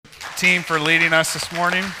team for leading us this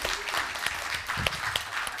morning.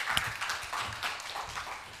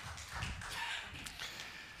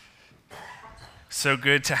 So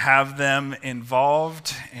good to have them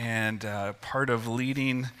involved and part of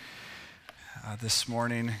leading this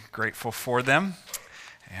morning. Grateful for them.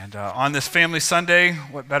 And on this Family Sunday,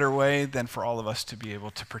 what better way than for all of us to be able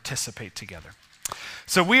to participate together?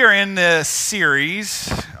 So we are in the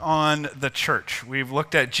series on the church. We've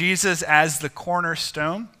looked at Jesus as the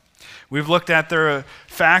cornerstone. We've looked at the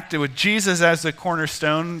fact that with Jesus as the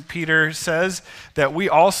cornerstone, Peter says that we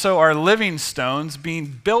also are living stones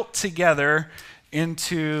being built together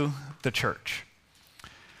into the church.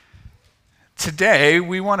 Today,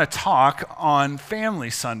 we want to talk on Family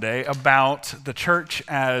Sunday about the church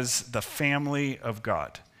as the family of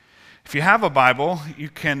God. If you have a Bible, you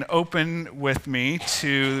can open with me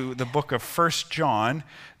to the book of 1 John,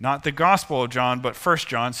 not the Gospel of John, but 1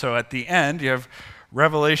 John. So at the end, you have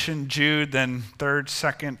Revelation, Jude, then 3rd,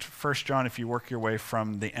 2nd, 1 John, if you work your way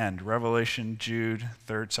from the end. Revelation, Jude,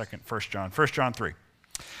 3rd, 2nd, 1 John. 1 John 3.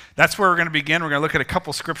 That's where we're going to begin. We're going to look at a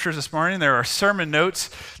couple scriptures this morning. There are sermon notes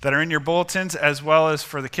that are in your bulletins, as well as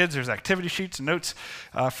for the kids, there's activity sheets and notes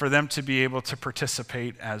for them to be able to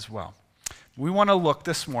participate as well. We want to look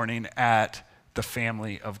this morning at the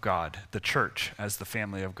family of God, the church as the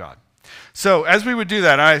family of God. So as we would do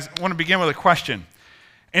that, I want to begin with a question.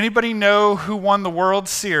 Anybody know who won the World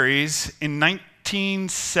Series in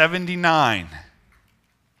 1979?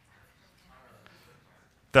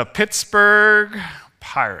 The Pittsburgh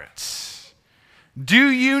Pirates. Do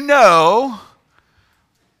you know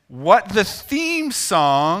what the theme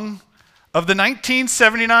song of the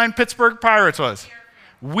 1979 Pittsburgh Pirates was?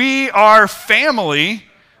 We Are Family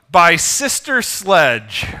by Sister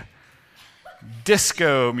Sledge.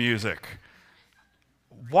 Disco music.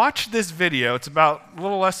 Watch this video. It's about a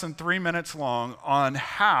little less than 3 minutes long on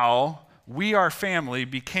how We Are Family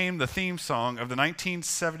became the theme song of the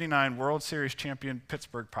 1979 World Series champion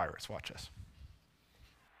Pittsburgh Pirates. Watch this.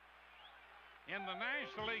 In the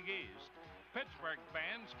National League East, Pittsburgh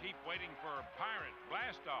fans keep waiting for a Pirate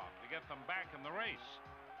blast-off to get them back in the race.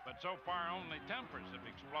 But so far, only tempers have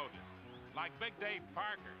exploded. Like Big Dave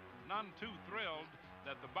Parker, none too thrilled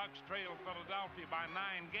that the Bucks trailed Philadelphia by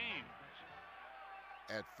 9 games.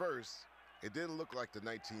 At first, it didn't look like the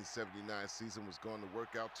 1979 season was going to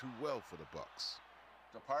work out too well for the Bucks.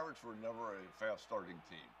 The Pirates were never a fast-starting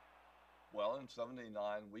team. Well, in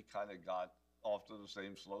 '79, we kind of got off to the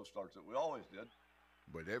same slow starts that we always did.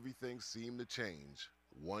 But everything seemed to change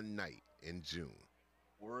one night in June.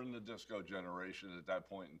 We're in the disco generation at that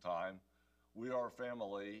point in time. We Are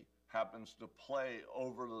Family happens to play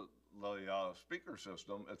over the speaker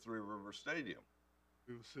system at Three River Stadium.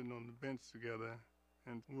 We were sitting on the bench together,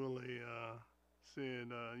 and Willie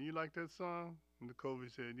said, you like that song? And the Kobe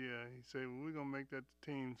said, yeah. He said, well, we're going to make that the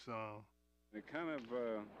team song. It kind of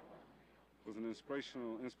was an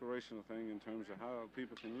inspirational thing in terms of how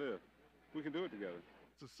people can live. We can do it together.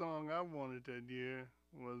 The song I wanted that year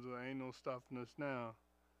was Ain't No Stopping Us Now.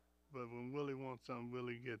 But when Willie wants something,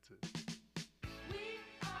 Willie gets it. We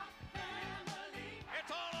are family. It's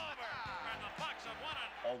all over, and the Bucks have won it.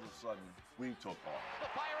 All of a sudden, we took off. The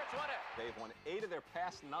Pirates won it. They've won 8 of their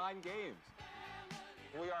past 9 games.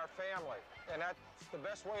 We are family, and that's the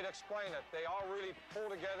best way to explain it. They all really pull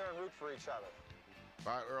together and root for each other.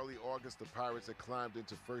 By early August, the Pirates had climbed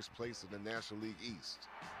into first place in the National League East.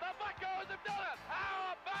 The Buccos have done it.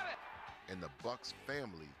 How about it? And the Bucks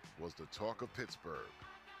family was the talk of Pittsburgh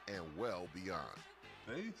and well beyond.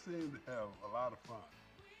 They seemed to have a lot of fun.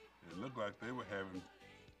 It looked like they were having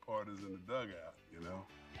parties in the dugout, you know.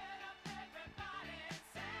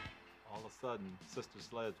 All of a sudden, Sister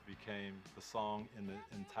Sledge became the song in the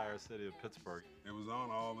entire city of Pittsburgh. It was on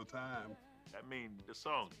all the time. I mean, the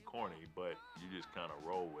song's corny, but you just kind of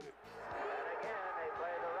roll with it. And again, they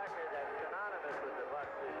play the record that's synonymous with the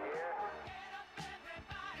Bucks this year.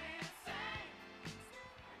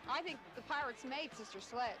 I think the Pirates made Sister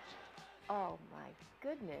Sledge. Oh my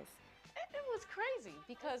goodness. It was crazy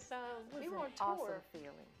because we were on tour. Awesome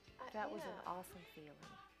feeling. That was an awesome feeling.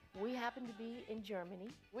 We happened to be in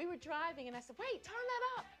Germany. We were driving and I said, wait, turn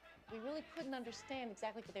that up. We really couldn't understand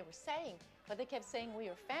exactly what they were saying, but they kept saying we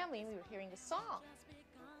were family and we were hearing the song.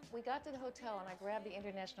 We got to the hotel and I grabbed the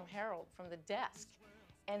International Herald from the desk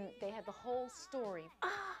and they had the whole story.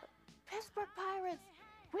 Pittsburgh Pirates,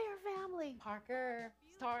 we're family. Parker,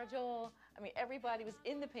 Stargell, I mean, everybody was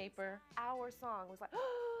in the paper. Our song was like,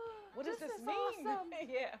 what does this mean? Awesome.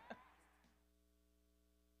 Yeah.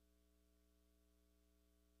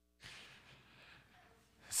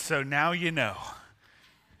 So now you know.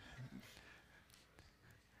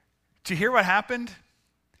 Do you hear what happened?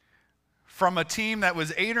 from a team that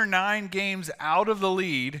was 8 or 9 games out of the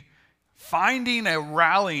lead, finding a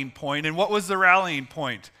rallying point. And what was the rallying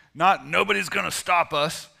point? Not nobody's going to stop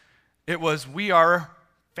us. It was we are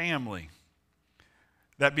family.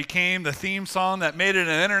 That became the theme song that made it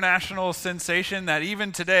an international sensation that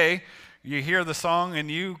even today you hear the song and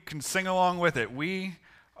you can sing along with it. We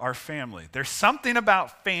are family. There's something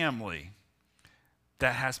about family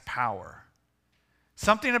that has power.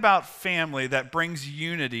 Something about family that brings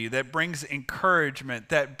unity, that brings encouragement,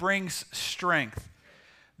 that brings strength,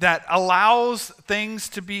 that allows things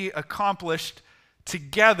to be accomplished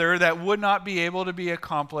together that would not be able to be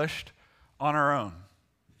accomplished on our own.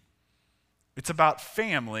 It's about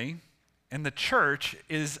family, and the church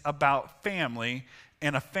is about family,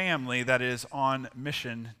 and a family that is on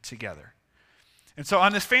mission together. And so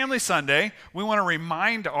on this Family Sunday, we want to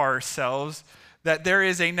remind ourselves that there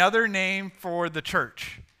is another name for the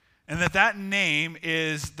church, and that name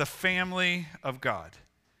is the family of God,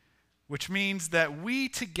 which means that we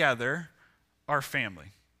together are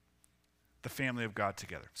family, the family of God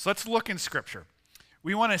together. So let's look in Scripture.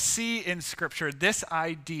 We want to see in Scripture this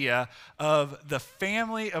idea of the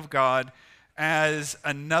family of God as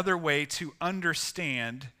another way to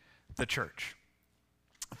understand the church.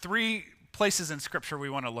 3 places in Scripture we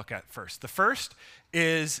want to look at first. The first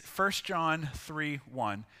is 1 John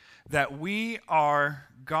 3:1, that we are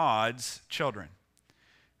God's children.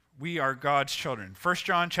 We are God's children. 1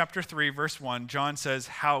 John chapter 3, verse 1, John says,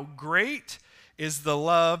 "How great is the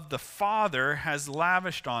love the Father has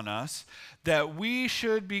lavished on us, that we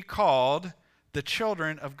should be called the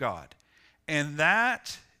children of God. And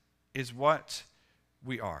that is what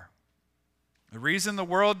we are." The reason the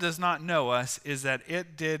world does not know us is that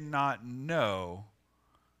it did not know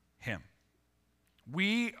him.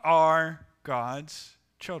 We are God's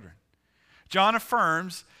children. John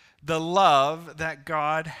affirms the love that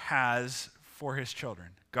God has for his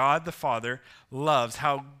children. God the Father loves.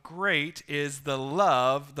 How great is the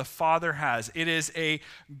love the Father has. It is a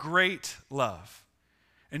great love.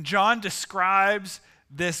 And John describes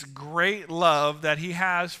this great love that he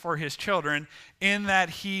has for his children in that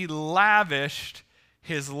he lavished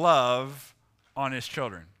his love on his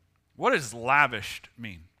children. What does lavished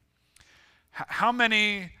mean? How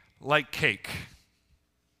many like cake?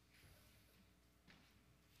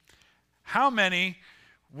 How many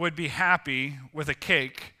would be happy with a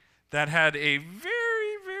cake that had a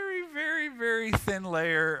very, very, very, very thin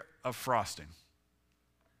layer of frosting?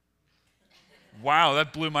 Wow,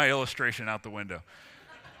 that blew my illustration out the window.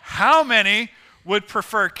 How many would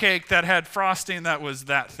prefer cake that had frosting that was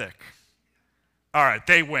that thick? All right,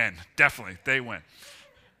 they win. Definitely, they win.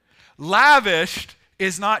 Lavished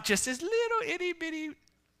is not just this little itty bitty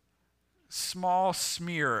small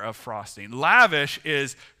smear of frosting. Lavish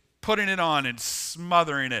is putting it on and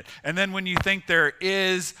smothering it. And then when you think there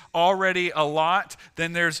is already a lot,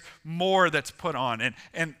 then there's more that's put on.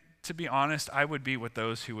 And to be honest, I would be with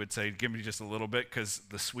those who would say, give me just a little bit because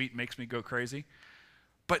the sweet makes me go crazy.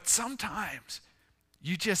 But sometimes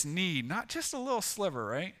you just need not just a little sliver,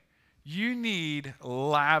 right? You need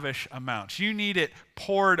lavish amounts. You need it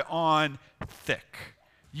poured on thick.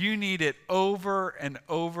 You need it over and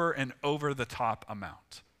over and over the top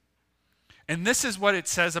amount. And this is what it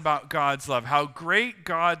says about God's love, how great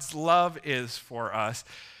God's love is for us,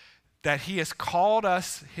 that he has called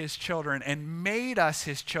us his children and made us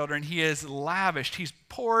his children. He has lavished, he's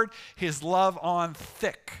poured his love on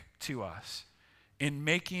thick to us in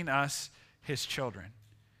making us his children.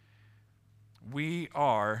 We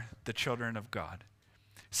are the children of God.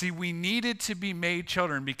 See, we needed to be made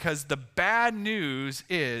children because the bad news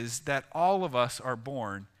is that all of us are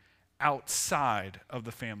born outside of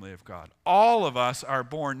the family of God. All of us are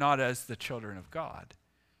born not as the children of God,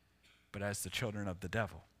 but as the children of the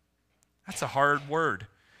devil. That's a hard word.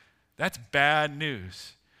 That's bad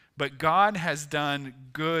news. But God has done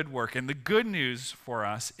good work. And the good news for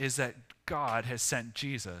us is that God has sent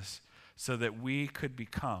Jesus so that we could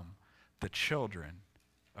become the children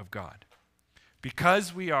of God.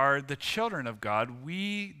 Because we are the children of God,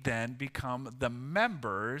 we then become the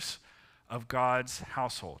members of God's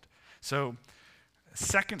household. So,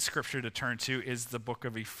 second scripture to turn to is the book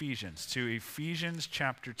of Ephesians, to Ephesians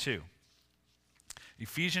chapter 2.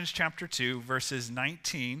 Ephesians chapter 2, verses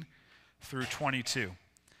 19 through 22.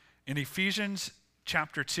 In Ephesians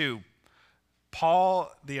chapter 2,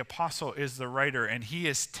 Paul the apostle is the writer, and he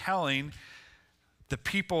is telling the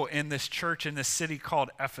people in this church in this city called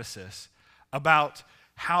Ephesus about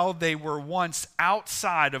how they were once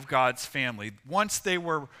outside of God's family. Once they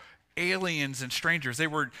were aliens and strangers.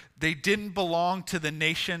 They didn't belong to the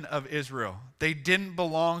nation of Israel. They didn't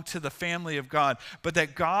belong to the family of God, but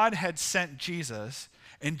that God had sent Jesus,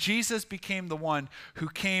 and Jesus became the one who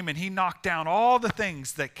came and he knocked down all the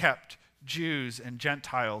things that kept Jews and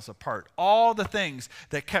Gentiles apart, all the things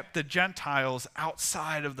that kept the Gentiles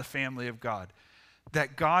outside of the family of God.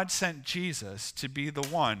 That God sent Jesus to be the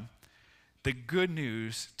one, the good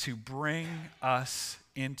news, to bring us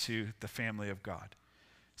into the family of God.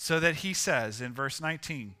 So that he says in verse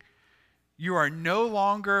 19, you are no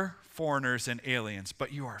longer foreigners and aliens,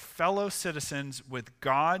 but you are fellow citizens with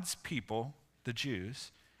God's people, the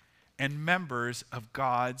Jews, and members of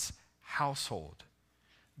God's household,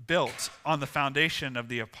 built on the foundation of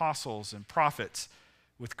the apostles and prophets,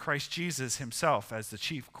 with Christ Jesus himself as the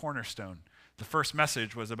chief cornerstone. The first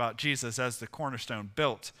message was about Jesus as the cornerstone,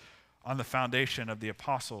 built on the foundation of the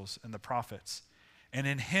apostles and the prophets. And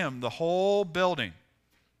in him, the whole building,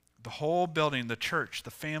 the church,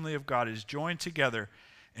 the family of God, is joined together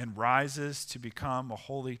and rises to become a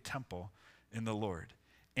holy temple in the Lord.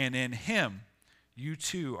 And in him, you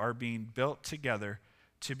too are being built together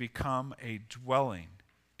to become a dwelling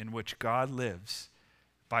in which God lives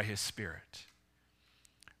by his Spirit.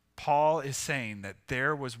 Paul is saying that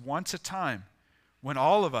there was once a time when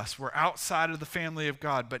all of us were outside of the family of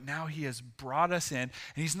God, but now he has brought us in, and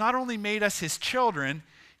he's not only made us his children,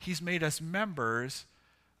 he's made us members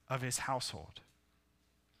of his household.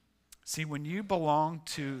 See, when you belong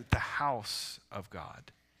to the house of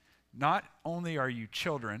God, not only are you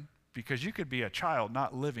children, because you could be a child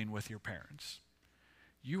not living with your parents,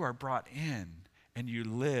 you are brought in and you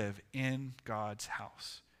live in God's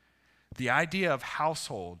house. The idea of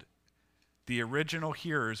household, the original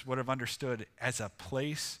hearers would have understood as a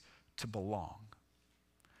place to belong.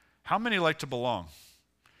 How many like to belong?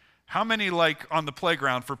 How many like on the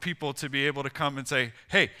playground for people to be able to come and say,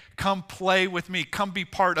 hey, come play with me, come be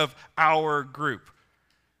part of our group?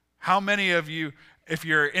 How many of you, if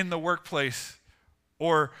you're in the workplace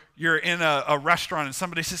or you're in a restaurant and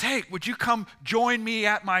somebody says, hey, would you come join me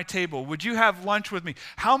at my table? Would you have lunch with me?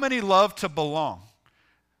 How many love to belong?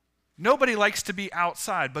 Nobody likes to be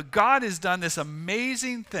outside, but God has done this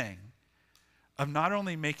amazing thing of not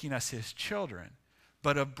only making us his children,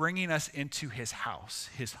 but of bringing us into his house,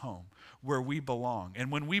 his home, where we belong.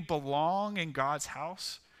 And when we belong in God's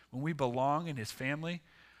house, when we belong in his family,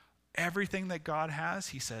 everything that God has,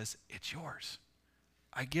 he says, it's yours.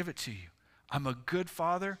 I give it to you. I'm a good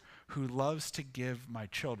father who loves to give my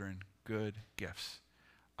children good gifts.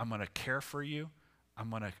 I'm going to care for you. I'm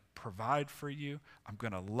going to provide for you. I'm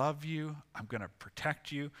going to love you. I'm going to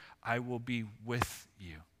protect you. I will be with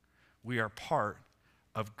you. We are part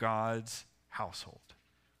of God's household.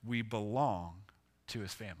 We belong to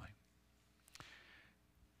his family.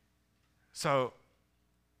 So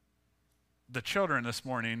the children this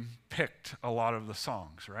morning picked a lot of the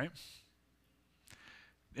songs, right?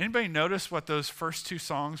 Anybody notice what those first two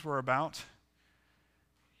songs were about?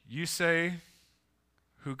 You say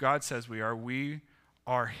who God says we are. We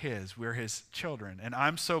are his. We're his children. And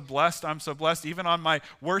I'm so blessed. I'm so blessed. Even on my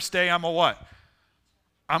worst day, I'm a what?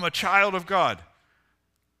 I'm a child of God.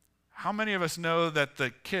 How many of us know that the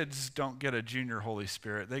kids don't get a junior Holy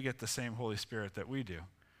Spirit? They get the same Holy Spirit that we do.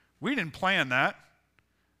 We didn't plan that.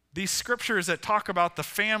 These scriptures that talk about the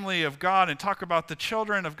family of God and talk about the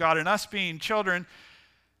children of God and us being children,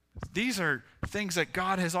 these are things that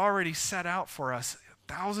God has already set out for us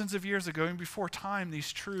thousands of years ago, even before time,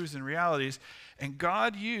 these truths and realities. And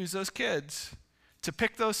God used those kids to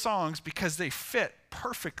pick those songs because they fit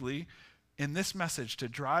perfectly in this message to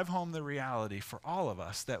drive home the reality for all of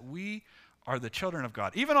us that we are the children of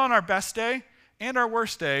God. Even on our best day and our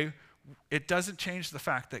worst day, it doesn't change the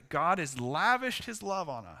fact that God has lavished his love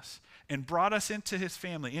on us and brought us into his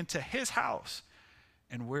family, into his house,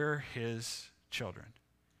 and we're his children.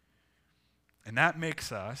 And that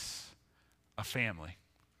makes us a family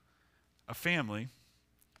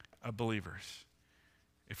of believers.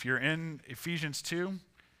 If you're in Ephesians 2,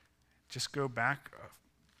 just go back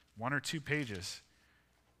one or two pages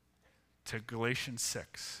to Galatians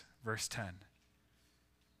 6, verse 10.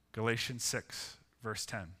 Galatians 6, verse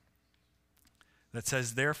 10. That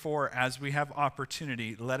says, therefore, as we have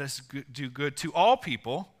opportunity, let us do good to all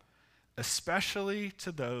people, especially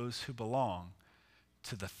to those who belong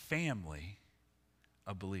to the family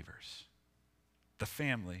of believers. The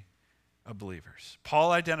family of believers.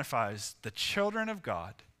 Paul identifies the children of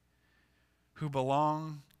God who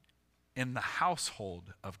belong in the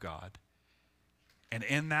household of God, and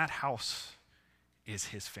in that house is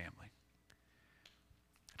his family.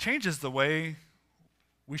 It changes the way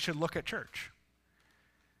we should look at church.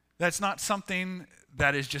 That's not something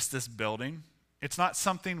that is just this building. It's not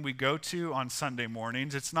something we go to on Sunday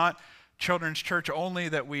mornings. It's not children's church only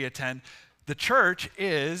that we attend. The church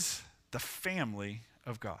is the family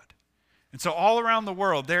of God. And so all around the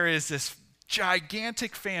world, there is this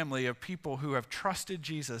gigantic family of people who have trusted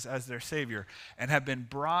Jesus as their Savior and have been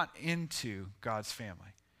brought into God's family.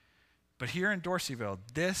 But here in Dorseyville,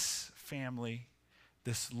 this family,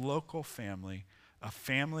 this local family, a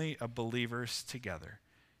family of believers together,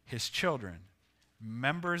 his children,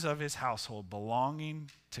 members of his household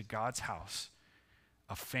belonging to God's house,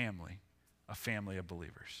 a family of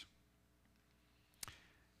believers.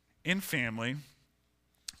 In family,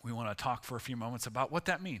 we want to talk for a few moments about what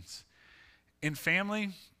that means. In family,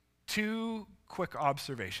 two quick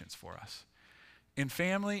observations for us. In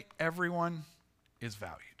family, everyone is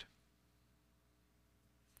valued.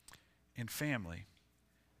 In family,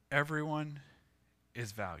 everyone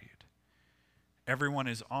is valued. Everyone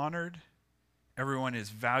is honored. Everyone is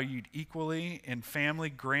valued equally. In family,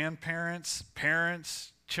 grandparents,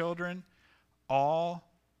 parents, children, all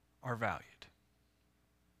are valued.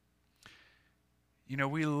 You know,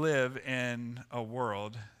 we live in a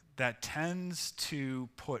world that tends to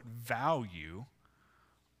put value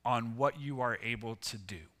on what you are able to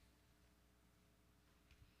do.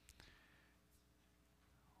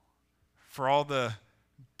 For all the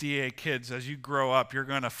DA kids, as you grow up, you're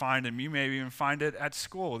going to find them. You may even find it at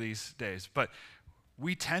school these days. But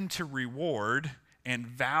we tend to reward and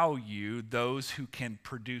value those who can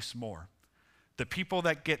produce more. The people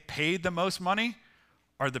that get paid the most money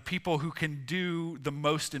are the people who can do the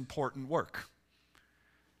most important work.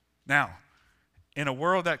 Now, in a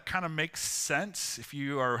world that kind of makes sense, if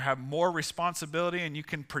you have more responsibility and you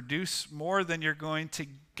can produce more, then you're going to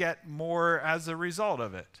get more as a result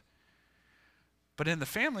of it. But in the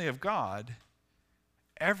family of God,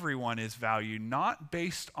 everyone is valued not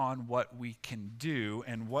based on what we can do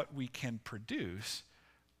and what we can produce,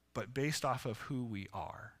 but based off of who we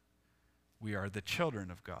are. We are the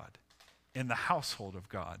children of God, in the household of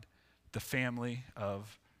God, the family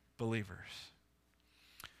of believers.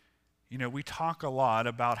 You know, we talk a lot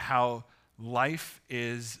about how life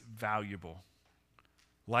is valuable.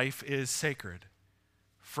 Life is sacred.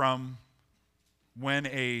 From when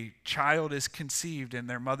a child is conceived in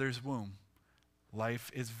their mother's womb,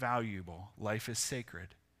 life is valuable. Life is sacred.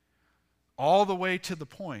 All the way to the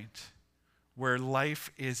point where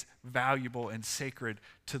life is valuable and sacred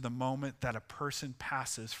to the moment that a person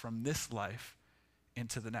passes from this life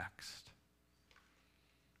into the next.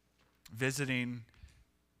 Visiting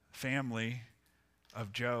family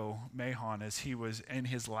of Joe Mahon as he was in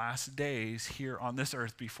his last days here on this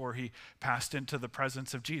earth before he passed into the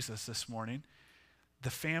presence of Jesus this morning, the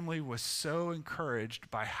family was so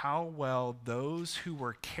encouraged by how well those who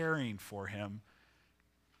were caring for him,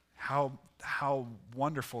 how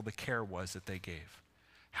wonderful the care was that they gave,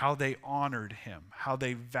 how they honored him, how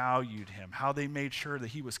they valued him, how they made sure that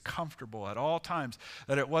he was comfortable at all times,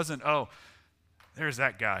 that it wasn't, oh, there's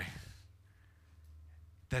that guy.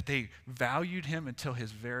 That they valued him until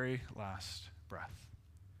his very last breath.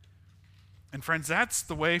 And friends, that's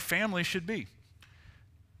the way family should be.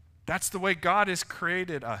 That's the way God has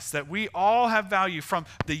created us, that we all have value from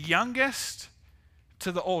the youngest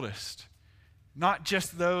to the oldest, not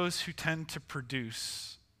just those who tend to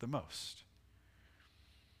produce the most.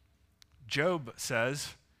 Job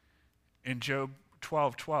says in Job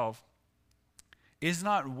 12:12, "Is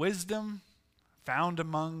not wisdom found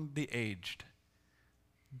among the aged?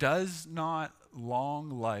 Does not long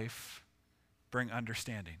life bring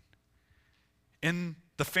understanding?" In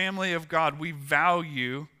the family of God, we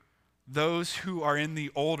value those who are in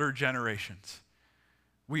the older generations.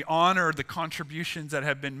 We honor the contributions that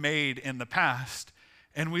have been made in the past,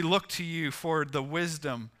 and we look to you for the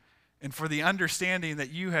wisdom and for the understanding that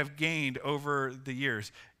you have gained over the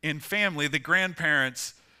years. In family, the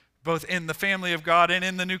grandparents, both in the family of God and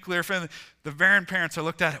in the nuclear family, the grandparents are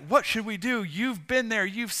looked at. What should we do? You've been there.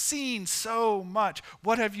 You've seen so much.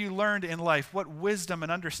 What have you learned in life? What wisdom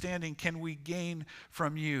and understanding can we gain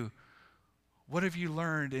from you? What have you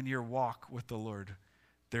learned in your walk with the Lord?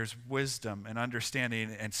 There's wisdom and understanding,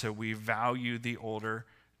 and so we value the older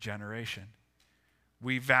generation.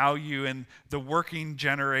 We value in the working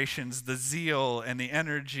generations the zeal and the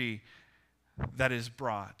energy that is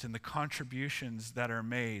brought and the contributions that are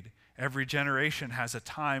made. Every generation has a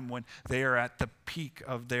time when they are at the peak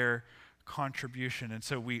of their contribution, and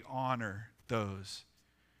so we honor those.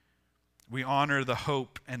 We honor the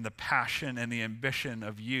hope and the passion and the ambition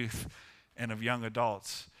of youth and of young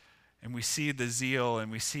adults. And we see the zeal,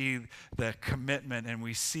 and we see the commitment, and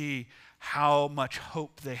we see how much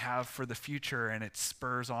hope they have for the future, and it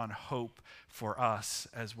spurs on hope for us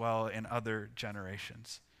as well in other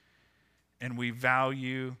generations. And we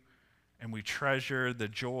value and we treasure the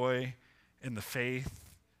joy and the faith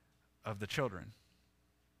of the children.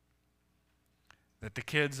 That the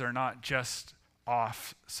kids are not just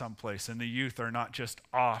off someplace, and the youth are not just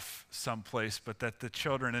off someplace, but that the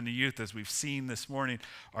children and the youth, as we've seen this morning,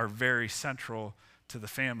 are very central to the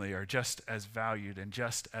family, are just as valued and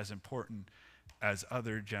just as important as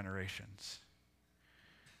other generations.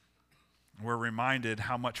 We're reminded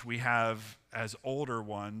how much we have as older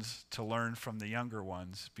ones to learn from the younger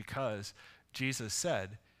ones, because Jesus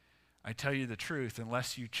said, I tell you the truth,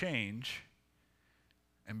 unless you change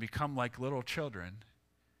and become like little children,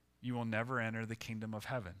 you will never enter the kingdom of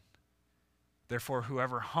heaven. Therefore,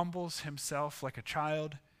 whoever humbles himself like a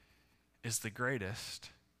child is the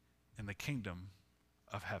greatest in the kingdom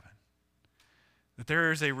of heaven. That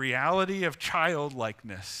there is a reality of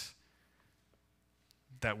childlikeness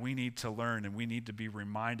that we need to learn and we need to be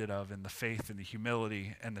reminded of in the faith and the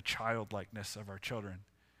humility and the childlikeness of our children.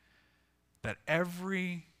 That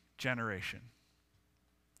every generation,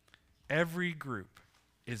 every group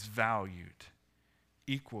is valued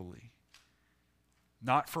equally,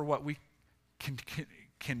 not for what we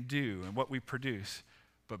can do and what we produce,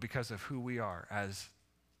 but because of who we are as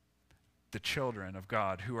the children of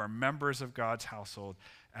God, who are members of God's household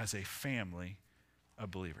as a family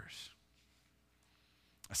of believers.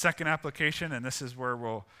 A second application, and this is where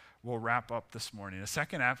we'll wrap up this morning. A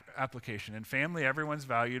second application. In family, everyone's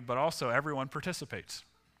valued, but also everyone participates.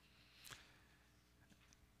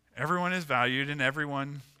 Everyone is valued and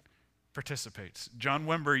everyone participates. John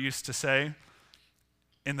Wimber used to say,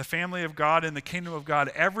 in the family of God, in the kingdom of God,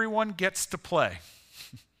 everyone gets to play.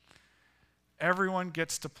 Everyone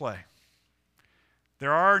gets to play.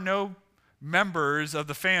 There are no members of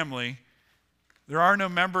the family, there are no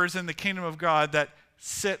members in the kingdom of God that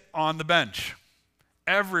sit on the bench.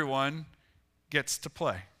 Everyone gets to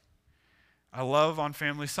play. I love on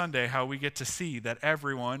Family Sunday how we get to see that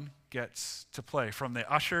everyone gets to play, from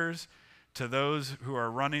the ushers to those who are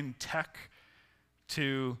running tech,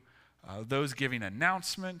 to those giving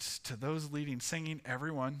announcements, to those leading singing.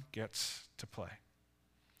 Everyone gets to play.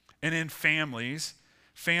 And in families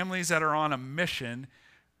that are on a mission,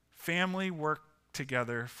 family work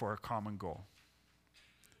together for a common goal.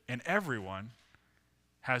 And everyone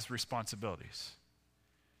has responsibilities.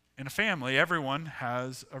 In a family, everyone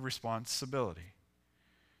has a responsibility.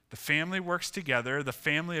 The family works together. The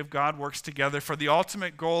family of God works together for the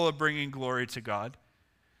ultimate goal of bringing glory to God.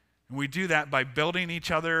 And we do that by building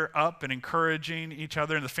each other up and encouraging each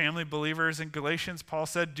other. And the family believers in Galatians, Paul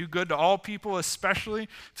said, do good to all people, especially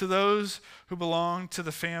to those who belong to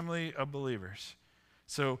the family of believers.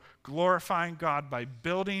 So glorifying God by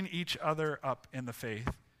building each other up in the faith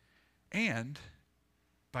and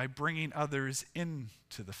by bringing others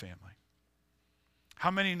into the family.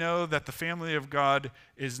 How many know that the family of God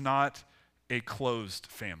is not a closed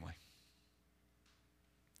family?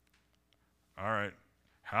 All right.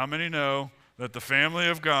 How many know that the family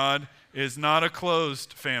of God is not a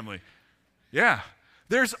closed family? Yeah.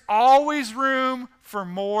 There's always room for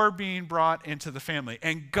more being brought into the family.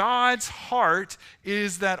 And God's heart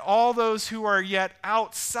is that all those who are yet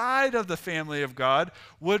outside of the family of God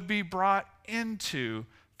would be brought into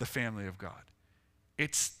the family of God.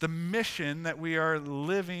 It's the mission that we are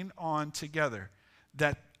living on together,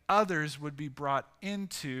 that others would be brought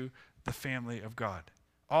into the family of God.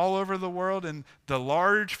 All over the world in the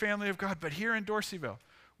large family of God, but here in Dorseyville,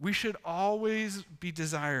 we should always be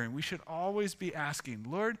desiring, we should always be asking,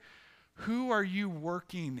 Lord, who are you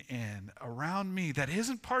working in around me that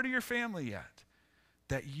isn't part of your family yet,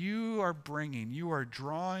 that you are bringing, you are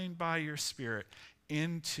drawing by your Spirit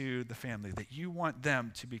into the family, that you want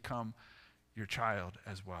them to become your child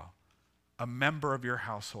as well, a member of your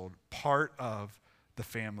household, part of the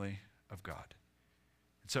family of God.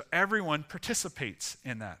 And so everyone participates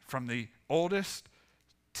in that, from the oldest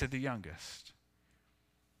to the youngest.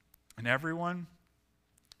 And everyone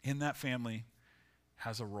in that family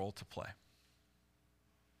has a role to play.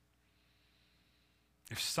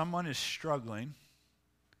 If someone is struggling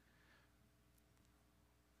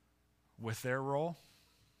with their role,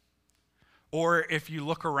 or if you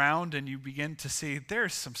look around and you begin to see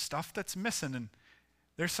there's some stuff that's missing and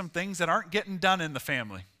there's some things that aren't getting done in the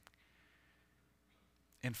family.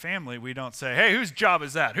 In family, we don't say, hey, whose job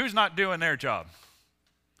is that? Who's not doing their job?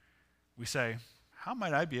 We say, how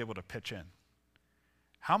might I be able to pitch in?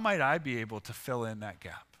 How might I be able to fill in that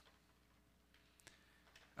gap?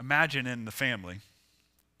 Imagine in the family,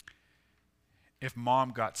 if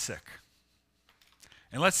mom got sick.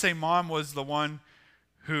 And let's say mom was the one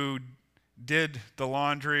who did the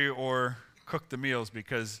laundry or cooked the meals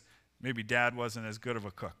because maybe dad wasn't as good of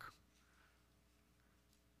a cook.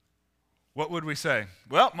 What would we say?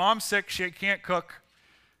 Well, mom's sick, she can't cook.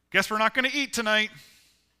 Guess we're not going to eat tonight.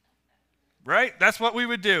 Right? That's what we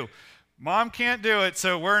would do. Mom can't do it,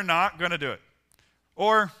 so we're not going to do it.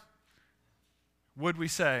 Or would we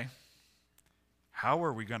say, how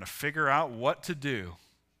are we going to figure out what to do?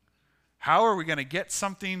 How are we going to get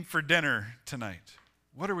something for dinner tonight?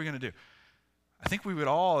 What are we going to do? I think we would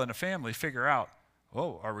all in a family figure out,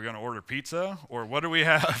 oh, are we going to order pizza? Or what do we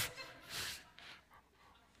have?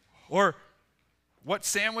 Or what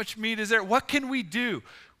sandwich meat is there? What can we do?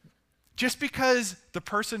 Just because the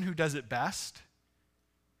person who does it best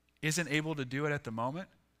isn't able to do it at the moment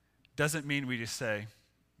doesn't mean we just say,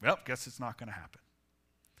 well, guess it's not going to happen.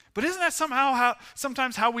 But isn't that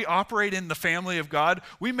sometimes how we operate in the family of God?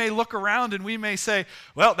 We may look around and we may say,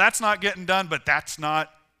 well, that's not getting done, but that's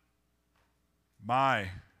not my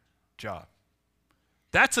job.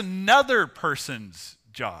 That's another person's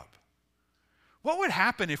job. What would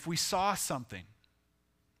happen if we saw something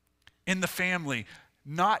in the family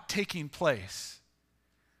not taking place?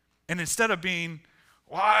 And instead of being,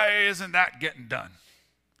 why isn't that getting done?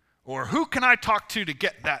 Or who can I talk to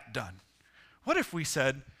get that done? What if we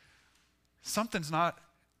said, something's not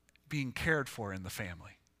being cared for in the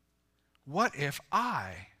family? What if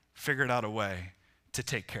I figured out a way to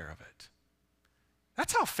take care of it?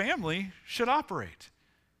 That's how family should operate.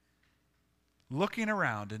 Looking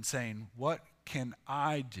around and saying, what can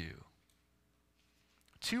I do?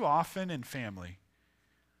 Too often in family,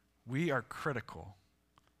 we are critical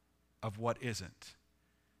of what isn't,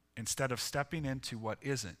 instead of stepping into what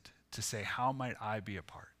isn't to say, how might I be a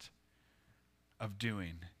part of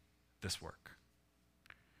doing this work?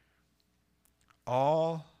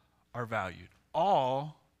 All are valued.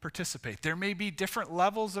 All participate. There may be different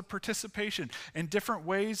levels of participation and different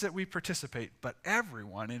ways that we participate, but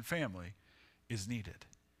everyone in family is needed.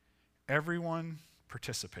 Everyone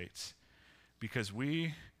participates because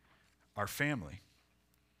we are family.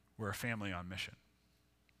 We're a family on mission.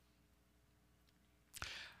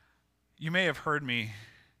 You may have heard me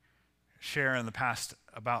share in the past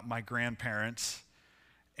about my grandparents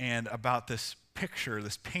and about this picture,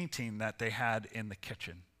 this painting that they had in the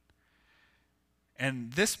kitchen.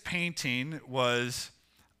 And this painting was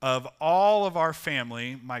of all of our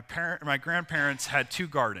family. My grandparents had two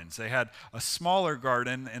gardens. They had a smaller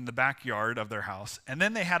garden in the backyard of their house, and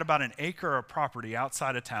then they had about an acre of property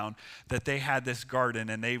outside of town that they had this garden,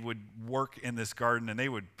 and they would work in this garden, and they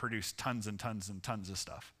would produce tons and tons and tons of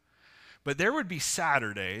stuff. But there would be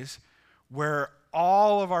Saturdays where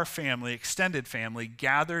all of our family, extended family,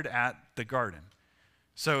 gathered at the garden.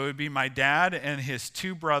 So it would be my dad and his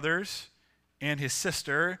two brothers and his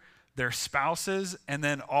sister, their spouses, and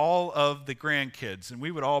then all of the grandkids, and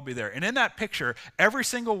we would all be there. And in that picture, every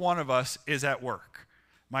single one of us is at work.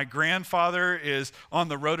 My grandfather is on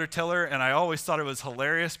the rototiller, and I always thought it was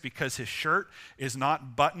hilarious because his shirt is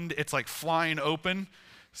not buttoned. It's like flying open.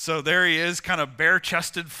 So there he is, kind of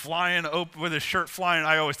bare-chested, flying open with his shirt flying.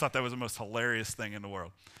 I always thought that was the most hilarious thing in the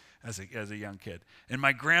world as a young kid. And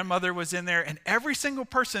my grandmother was in there, and every single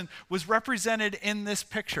person was represented in this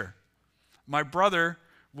picture. My brother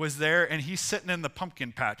was there, and he's sitting in the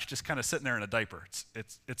pumpkin patch, just kind of sitting there in a diaper.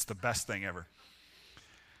 It's the best thing ever.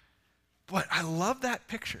 But I love that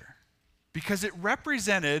picture because it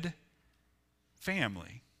represented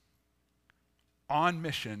family on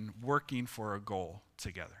mission, working for a goal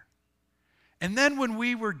together. And then when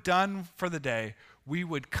we were done for the day, we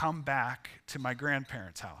would come back to my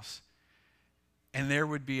grandparents' house, and there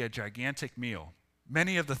would be a gigantic meal.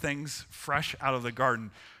 Many of the things fresh out of the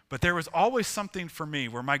garden, but there was always something for me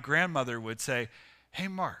where my grandmother would say, hey,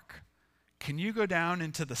 Mark, can you go down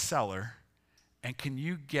into the cellar and can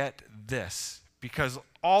you get this? Because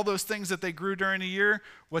all those things that they grew during the year,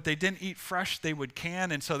 what they didn't eat fresh, they would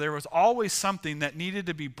can. And so there was always something that needed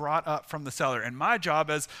to be brought up from the cellar. And my job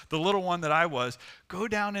as the little one that I was, go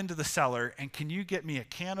down into the cellar and can you get me a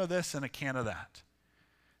can of this and a can of that?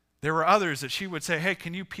 There were others that she would say, hey,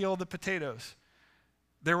 can you peel the potatoes?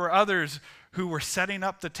 There were others who were setting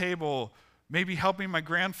up the table, maybe helping my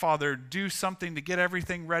grandfather do something to get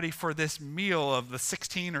everything ready for this meal of the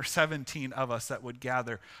 16 or 17 of us that would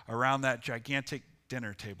gather around that gigantic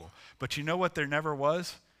dinner table. But you know what there never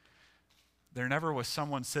was? There never was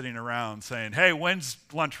someone sitting around saying, hey, when's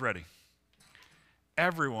lunch ready?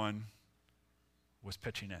 Everyone was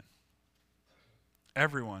pitching in.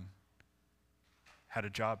 Everyone had a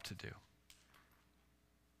job to do.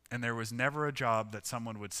 And there was never a job that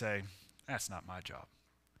someone would say, That's not my job.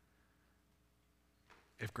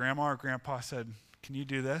 If grandma or grandpa said, can you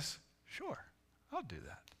do this? Sure, I'll do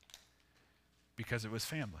that. Because it was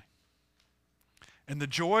family. And the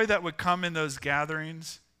joy that would come in those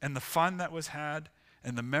gatherings and the fun that was had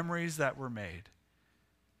and the memories that were made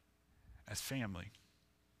as family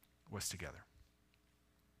was together.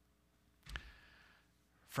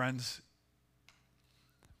 Friends,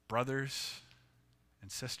 brothers and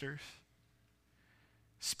sisters,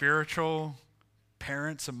 spiritual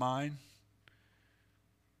parents of mine,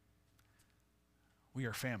 we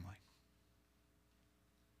are family.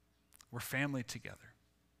 We're family together.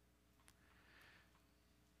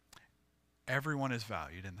 Everyone is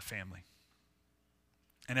valued in the family,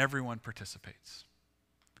 and everyone participates.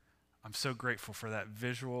 I'm so grateful for that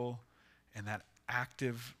visual and that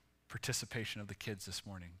active participation of the kids this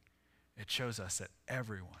morning. It shows us that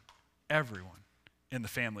everyone in the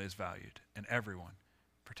family is valued, and everyone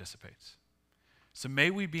participates. So may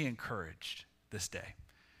we be encouraged this day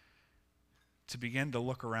to begin to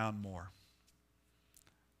look around more.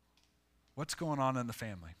 What's going on in the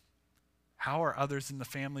family? How are others in the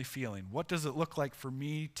family feeling? What does it look like for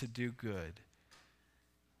me to do good?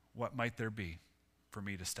 What might there be for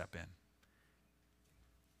me to step in?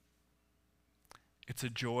 It's a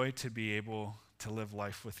joy to be able to live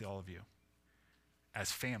life with all of you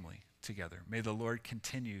as family together. May the Lord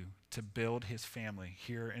continue to build his family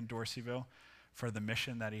here in Dorseyville for the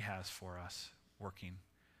mission that he has for us, working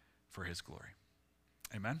for his glory.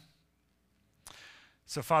 Amen.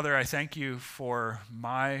 So, Father, I thank you for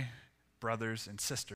my brothers and sisters